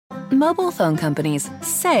Mobile phone companies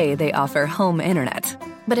say they offer home internet.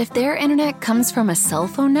 But if their internet comes from a cell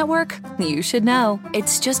phone network, you should know.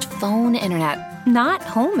 It's just phone internet, not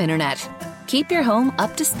home internet. Keep your home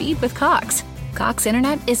up to speed with Cox. Cox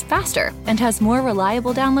internet is faster and has more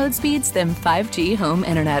reliable download speeds than 5G home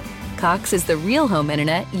internet. Cox is the real home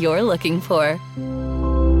internet you're looking for.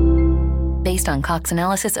 Based on Cox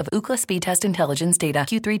analysis of Ookla speed test intelligence data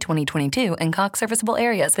Q3 2022 and Cox serviceable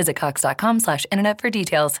areas, visit cox.com/internet for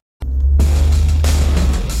details.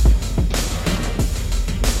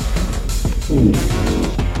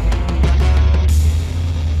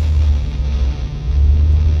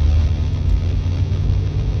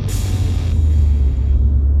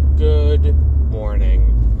 Good morning,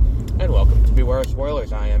 and welcome to Beware of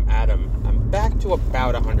Spoilers. I am Adam. I'm back to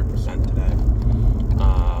about 100% today,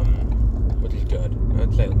 which is good.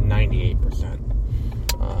 I'd say 98%.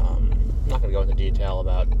 I'm not going to go into detail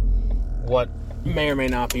about what may or may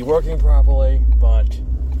not be working properly, but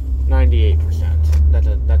 98%.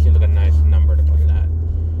 That seems like a nice number to put it at.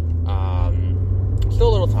 Still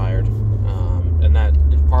a little tired, and that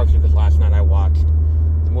is partially because last night I watched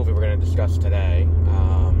the movie we're going to discuss today,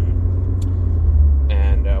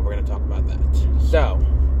 and we're going to talk about that. So,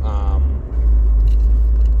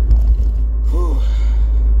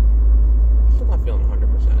 still not feeling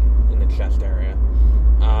 100% in the chest area.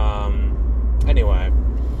 Anyway,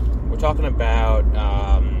 we're talking about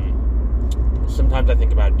Sometimes I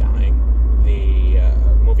Think About Dying, the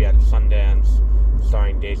movie out of Sundance,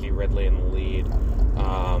 starring Daisy Ridley in the lead,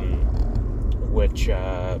 which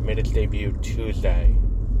made its debut Tuesday,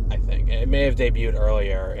 I think. It may have debuted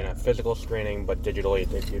earlier in a physical screening, but digitally it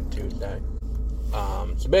debuted Tuesday.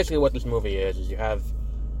 So basically what this movie is you have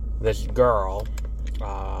this girl,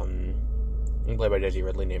 played by Daisy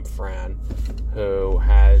Ridley, named Fran, who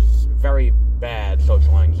has very bad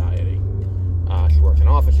social anxiety. She works an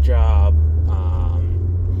office job.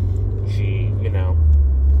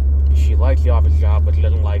 She likes the office job, but she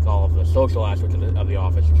doesn't like all of the social aspects of the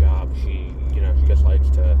office job. She just likes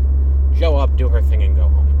to show up, do her thing, and go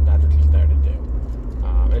home. That's what she's there to do.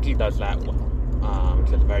 And she does that well.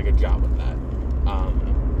 She does a very good job with that.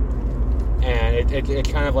 And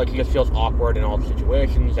it's kind of like she just feels awkward in all the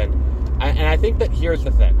situations. And I think that here's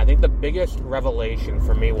the thing. I think the biggest revelation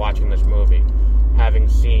for me watching this movie, having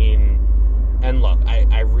seen... And look,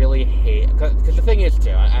 I really hate... Because the thing is,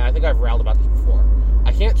 too, I think I've railed about this before.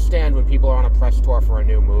 I can't stand when people are on a press tour for a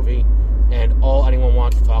new movie, and all anyone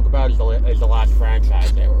wants to talk about is the last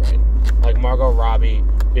franchise they were in. Like Margot Robbie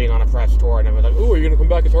being on a press tour, and everyone's like, ooh, are you going to come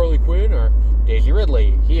back as Harley Quinn? Or Daisy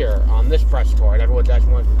Ridley here on this press tour, and everyone's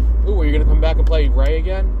asking, like, ooh, are you going to come back and play Ray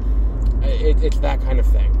again? It's that kind of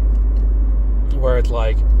thing. Where it's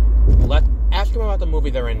like, ask them about the movie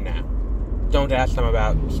they're in now. Don't ask them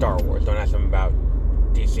about Star Wars. Don't ask them about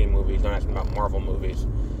DC movies. Don't ask them about Marvel movies.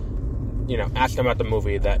 Ask them about the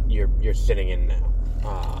movie that you're sitting in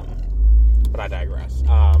now. But I digress.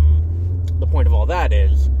 The point of all that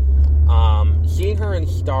is, seeing her in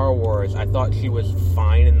Star Wars, I thought she was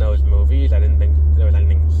fine in those movies. I didn't think there was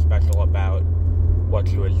anything special about what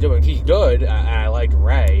she was doing. She's good, and I liked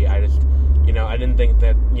Rey. I just, I didn't think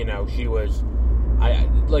that, she was...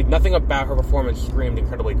 nothing about her performance screamed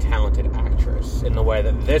incredibly talented actress in the way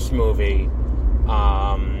that this movie,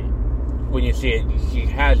 when you see it, she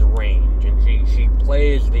has range, and she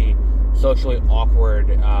plays the socially awkward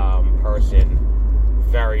person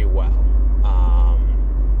very well.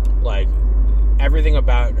 Everything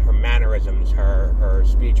about her mannerisms, her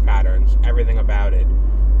speech patterns, everything about it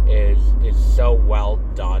is so well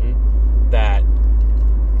done that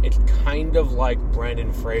it's kind of like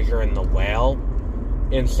Brendan Fraser in The Whale,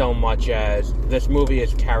 in so much as this movie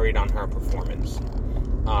is carried on her performance.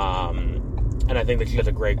 And I think that she does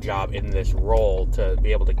a great job in this role to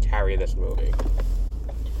be able to carry this movie.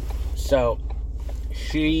 So,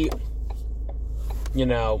 she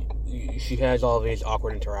has all these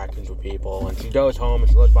awkward interactions with people, and she goes home and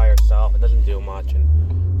she lives by herself and doesn't do much,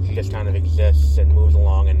 and she just kind of exists and moves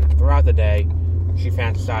along, and throughout the day, she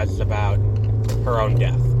fantasizes about her own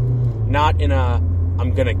death. Not in a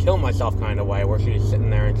I'm gonna kill myself kind of way, where she's sitting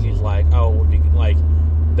there and she's like,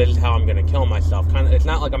 this is how I'm gonna kill myself. It's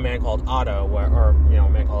not like A Man Called Otto, A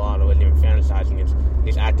Man Called Otto isn't even fantasizing.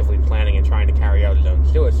 He's actively planning and trying to carry out his own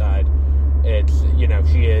suicide. It's,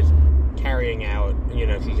 she is carrying out,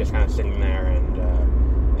 she's just kind of sitting there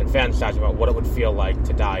and fantasizing about what it would feel like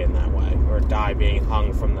to die in that way, or die being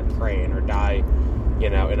hung from the train, or die,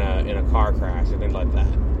 in a car crash, and things like that.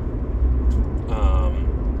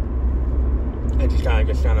 And she's kind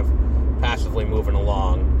of passively moving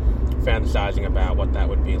along, fantasizing about what that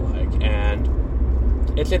would be like. And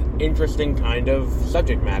it's an interesting kind of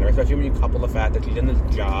subject matter, especially when you couple the fact that she's in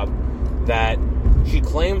this job that she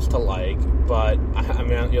claims to like, but I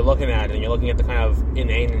mean, you're looking at it and you're looking at the kind of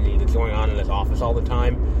inanity that's going on in this office all the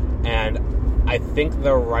time, and I think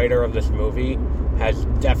the writer of this movie has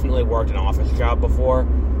definitely worked an office job before,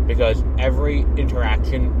 because every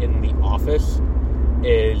interaction in the office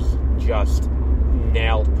is just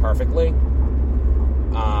nailed perfectly,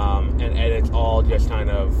 and it's all just kind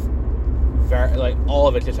of very, like, all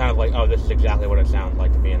of it just kind of like, oh, this is exactly what it sounds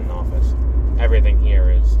like to be in an office. Everything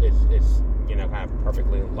here is kind of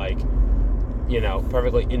perfectly, like,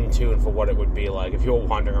 perfectly in tune for what it would be like if you were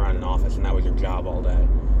wandering around an office and that was your job all day.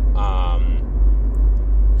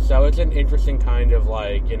 So it's an interesting kind of,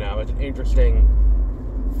 like, it's an interesting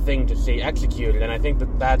thing to see executed, and I think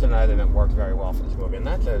that's another thing that works very well for this movie, and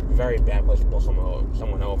that's a very bad place to pull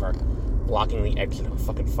someone over, blocking the exit of a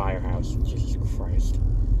fucking firehouse. Jesus Christ.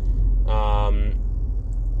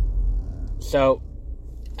 So,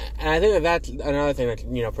 and I think that's another thing that's,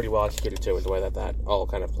 pretty well executed too, is the way that all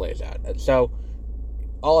kind of plays out. And so,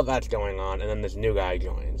 all of that's going on, and then this new guy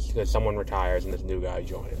joins, because someone retires and this new guy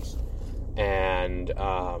joins. And,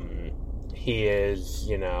 he is,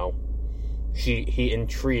 he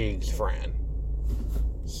intrigues Fran.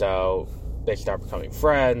 So, they start becoming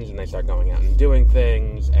friends, and they start going out and doing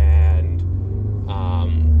things, and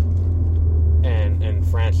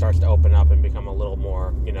Fran starts to open up and become a little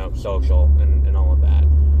more, social, and all of that.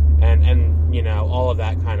 And all of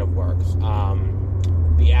that kind of works.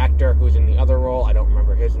 The actor who's in the other role, I don't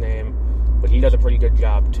remember his name, but he does a pretty good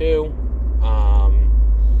job, too.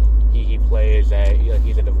 He plays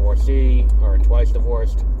he's a divorcee, or a twice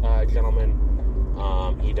divorced gentleman.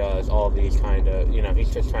 He does all of these kind of,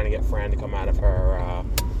 he's just trying to get Fran to come out of her,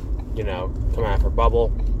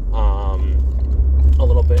 bubble, a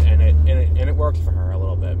little bit, and it works for her a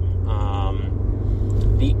little bit.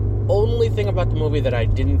 The only thing about the movie that I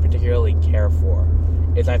didn't particularly care for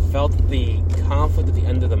is I felt the conflict at the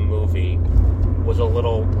end of the movie was a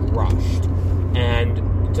little rushed, and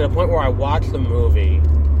to the point where I watched the movie,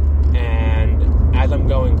 and as I'm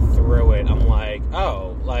going through it, I'm like,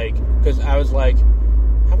 oh, like, because I was like,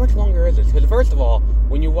 how much longer is this? Because first of all,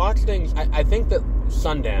 when you watch things, I think that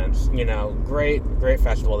Sundance, great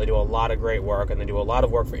festival, they do a lot of great work, and they do a lot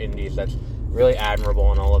of work for indies that's really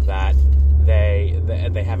admirable and all of that. They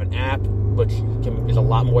have an app, which is a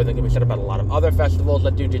lot more than can be said about a lot of other festivals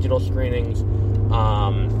that do digital screenings.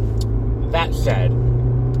 That said,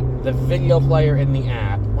 the video player in the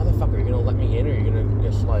app, motherfucker, are you going to let me in, or are you going to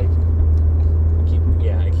just, like, keep,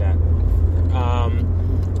 yeah, exactly.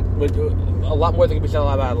 With a lot more than can be said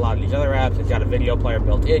about a lot of these other apps. It's got a video player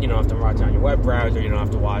built in. You don't have to watch it on your web browser. You don't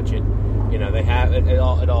have to watch it. They have it. It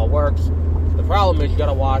all works. The problem is you got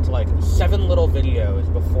to watch like 7 little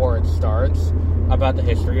videos before it starts about the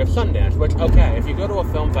history of Sundance. Which, okay, if you go to a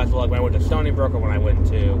film festival, like when I went to Stony Brook, or when I went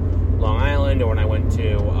to Long Island, or when I went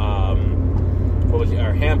to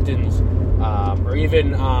Hamptons, or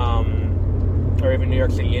even New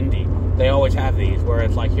York City Indie. They always have these where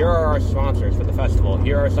it's like, here are our sponsors for the festival,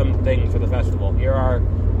 here are some things for the festival, here are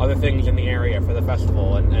other things in the area for the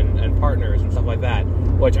festival, and partners and stuff like that,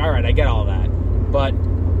 which, alright, I get all that, but,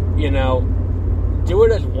 do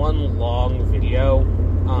it as one long video,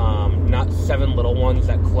 not 7 little ones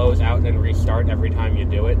that close out and restart every time you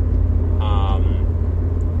do it,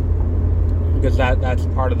 because that's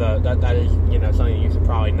part of that is, something you should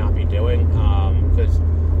probably not be doing, because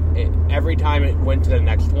every time it went to the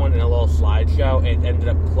next one in a little slideshow, it ended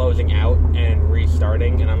up closing out and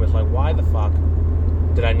restarting, and I was like, why the fuck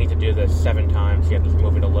did I need to do this 7 times to get this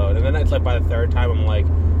movie to load? And then it's like by the 3rd time, I'm like,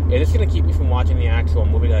 is this going to keep me from watching the actual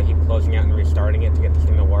movie that I keep closing out and restarting it to get this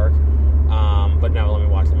thing to work? But no, let me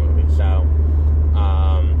watch the movie. So,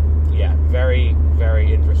 yeah, very,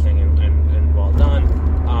 very interesting and well done.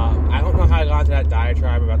 I don't know how I got to that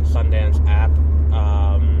diatribe about the Sundance app.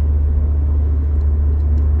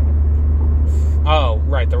 Oh,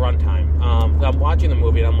 right, the runtime. I'm watching the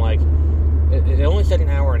movie and I'm like, it only said an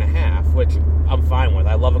hour and a half, which I'm fine with.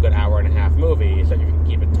 I love a good hour and a half movie, so you can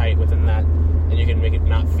keep it tight within that, and you can make it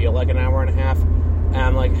not feel like an hour and a half. And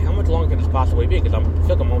I'm like, how much longer could this possibly be? Because I feel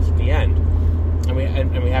like I'm almost at the end, and we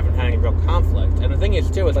haven't had any real conflict. And the thing is,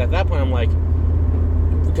 too, is like, at that point I'm like,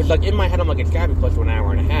 because like in my head I'm like, it's gotta be close to an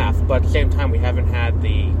hour and a half, but at the same time we haven't had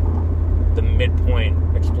the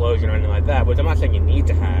midpoint explosion or anything like that, which I'm not saying you need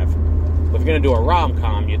to have. But if you're going to do a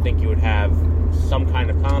rom-com, you'd think you would have some kind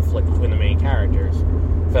of conflict between the main characters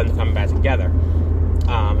for them to come back together.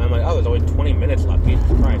 I'm like, oh, there's only 20 minutes left. Jesus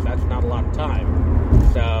Christ, that's not a lot of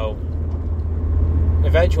time. So,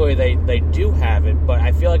 eventually they do have it, but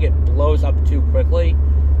I feel like it blows up too quickly,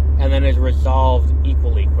 and then is resolved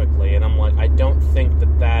equally quickly. And I'm like, I don't think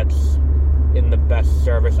that that's in the best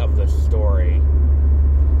service of the story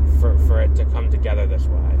for it to come together this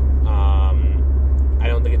way. I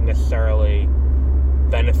don't think it necessarily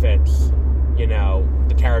benefits,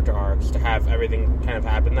 the character arcs to have everything kind of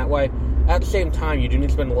happen that way. At the same time, you do need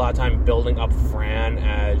to spend a lot of time building up Fran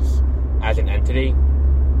as an entity.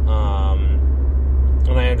 And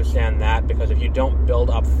I understand that, because if you don't build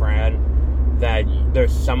up Fran, that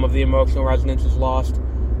there's some of the emotional resonance is lost.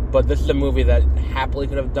 But this is a movie that happily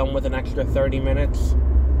could have done with an extra 30 minutes.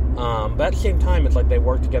 But at the same time, it's like they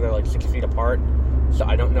work together like 6 feet apart. So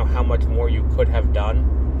I don't know how much more you could have done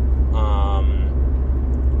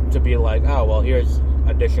to be like, oh, well, here's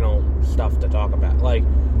additional stuff to talk about. Like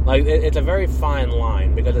it's a very fine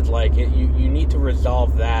line, because it's like you need to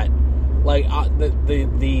resolve that. Like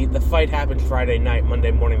the fight happens Friday night,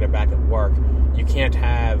 Monday morning they're back at work. You can't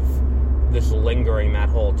have this lingering that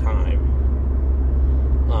whole time.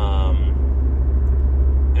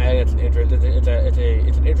 And it's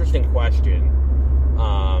an interesting question.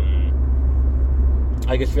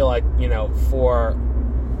 I just feel like,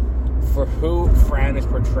 for who Fran is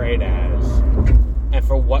portrayed as, and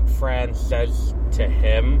for what Fran says to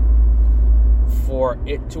him, for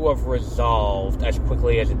it to have resolved as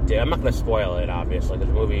quickly as it did. I'm not going to spoil it, obviously, because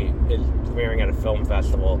the movie is premiering at a film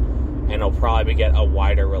festival, and it'll probably get a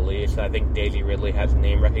wider release. I think Daisy Ridley has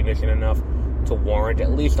name recognition enough to warrant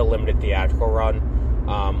at least a limited theatrical run,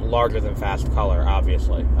 larger than Fast Color,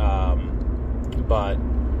 obviously. But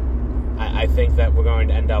I think that we're going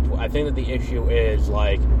to end up... I think that the issue is,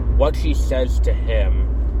 like, what she says to him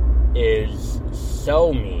is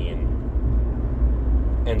so mean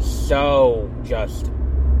and so just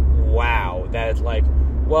wow that it's like,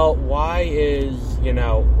 well, why does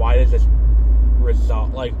this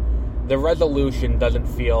result, like, the resolution doesn't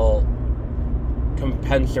feel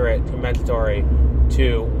compensatory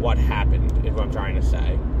to what happened, is what I'm trying to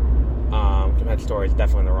say. Compensatory is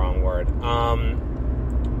definitely the wrong word.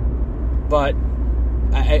 But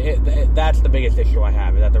that's the biggest issue I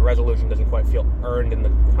have, is that the resolution doesn't quite feel earned in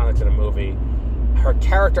the context of the movie. Her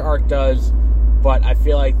character arc does, but I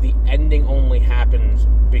feel like the ending only happens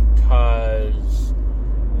because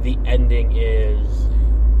we're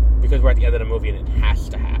at the end of the movie and it has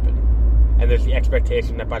to happen. And there's the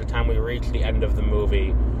expectation that by the time we reach the end of the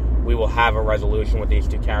movie, we will have a resolution with these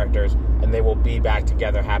two characters, and they will be back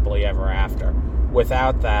together happily ever after.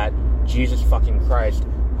 Without that, Jesus fucking Christ,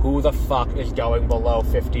 who the fuck is going below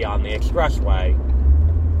 50 on the expressway?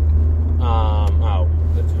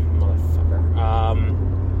 That's a motherfucker.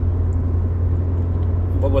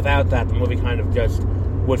 But without that, the movie kind of just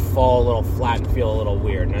would fall a little flat and feel a little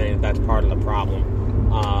weird, and I think that's part of the problem.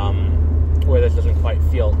 Where this doesn't quite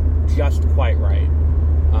feel just quite right.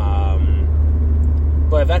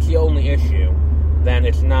 But if that's the only issue, then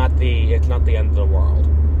it's not the end of the world.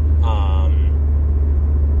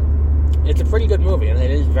 It's a pretty good movie, and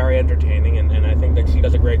it is very entertaining, and I think that she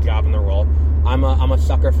does a great job in the role. I'm a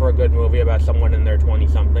sucker for a good movie about someone in their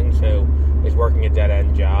 20-somethings who is working a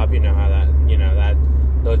dead-end job. You know how that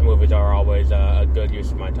those movies are always a good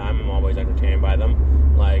use of my time. I'm always entertained by them.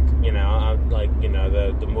 The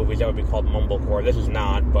movies that would be called mumblecore. This is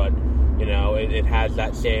not, but it has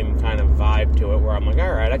that same kind of vibe to it where I'm like,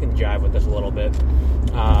 all right, I can jive with this a little bit.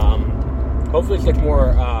 Hopefully, it gets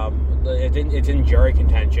more. It's in jury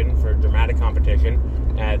contention for dramatic competition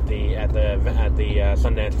at the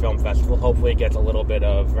Sundance Film Festival. Hopefully, it gets a little bit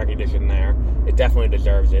of recognition there. It definitely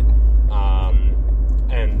deserves it.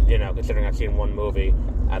 And considering I've seen one movie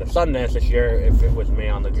out of Sundance this year, if it was me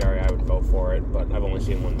on the jury, I would vote for it. But I've only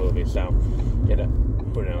seen one movie, so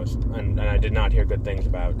who knows? And I did not hear good things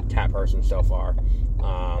about Cat Person so far.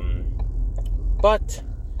 But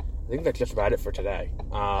I think that's just about it for today.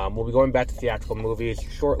 We'll be going back to theatrical movies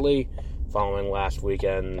shortly, following last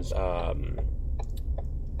weekend's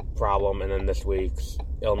problem, and then this week's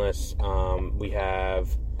illness.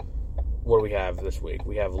 What do we have this week?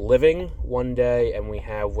 We have Living one day, and we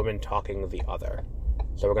have Women Talking the other.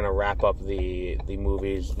 So we're going to wrap up the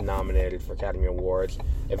movies nominated for Academy Awards.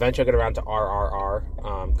 Eventually I'll get around to RRR,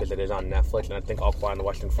 because it is on Netflix, and I think All Quiet on the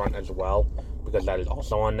Western Front as well, because that is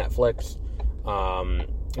also on Netflix.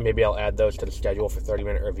 Maybe I'll add those to the schedule for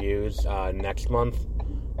 30-minute reviews next month.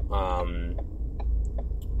 And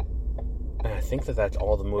I think that's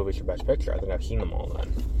all the movies for Best Picture. I think I've seen them all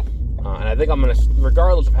then. And I think I'm going to,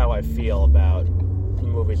 regardless of how I feel about the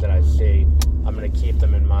movies that I see, I'm going to keep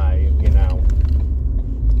them in my,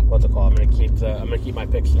 what's it called? I'm going to keep my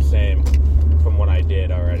picks the same from what I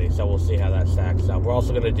did already. So we'll see how that stacks up. We're also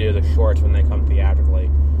going to do the shorts when they come theatrically.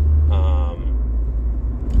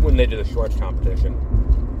 When they do the shorts competition.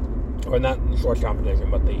 or not the shorts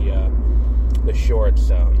competition, but the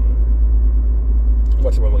shorts.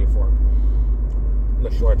 What's the word I'm looking for?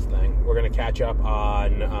 The shorts thing. We're going to catch up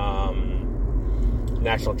on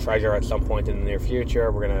National Treasure at some point in the near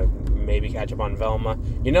future. We're going to maybe catch up on Velma.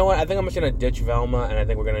 You know what? I think I'm just going to ditch Velma, and I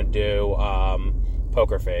think we're going to do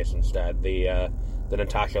Poker Face instead. The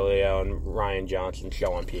Natasha Leo and Ryan Johnson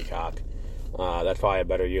show on Peacock. That's probably a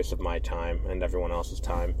better use of my time and everyone else's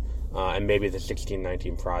time. And maybe the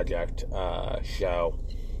 1619 Project show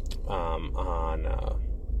on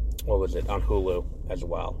on Hulu as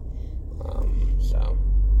well. So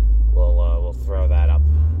we'll throw that up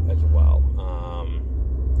as well.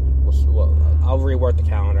 I'll rework the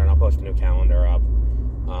calendar and I'll post a new calendar up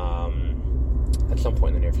at some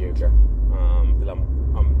point in the near future, because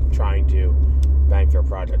I'm trying to bang through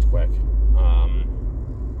projects quick,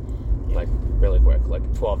 like really quick, like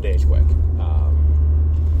 12 days quick.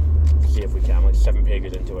 See if we can. I'm like 7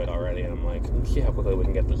 pages into it already, and I'm like, let's see how quickly we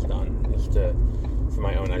can get this done, just for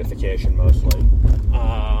my own edification mostly.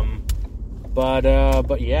 But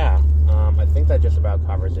yeah, I think that just about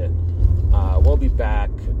covers it. We'll be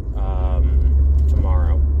back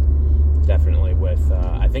tomorrow, definitely, with,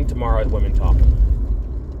 I think tomorrow is Women Talking.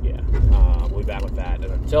 Yeah, we'll be back with that.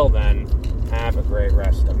 And until then, have a great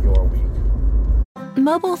rest of your week.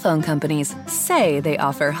 Mobile phone companies say they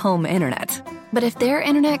offer home internet. But if their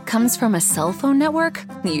internet comes from a cell phone network,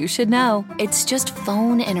 you should know. It's just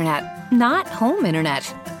phone internet, not home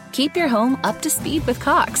internet. Keep your home up to speed with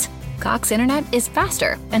Cox. Cox internet is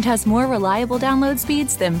faster and has more reliable download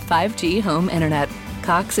speeds than 5G home internet.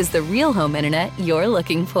 Cox is the real home internet you're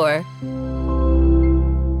looking for.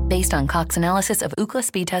 Based on Cox analysis of Ookla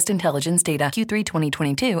speed test intelligence data Q3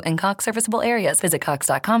 2022 and Cox serviceable areas, visit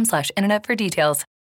cox.com/internet for details.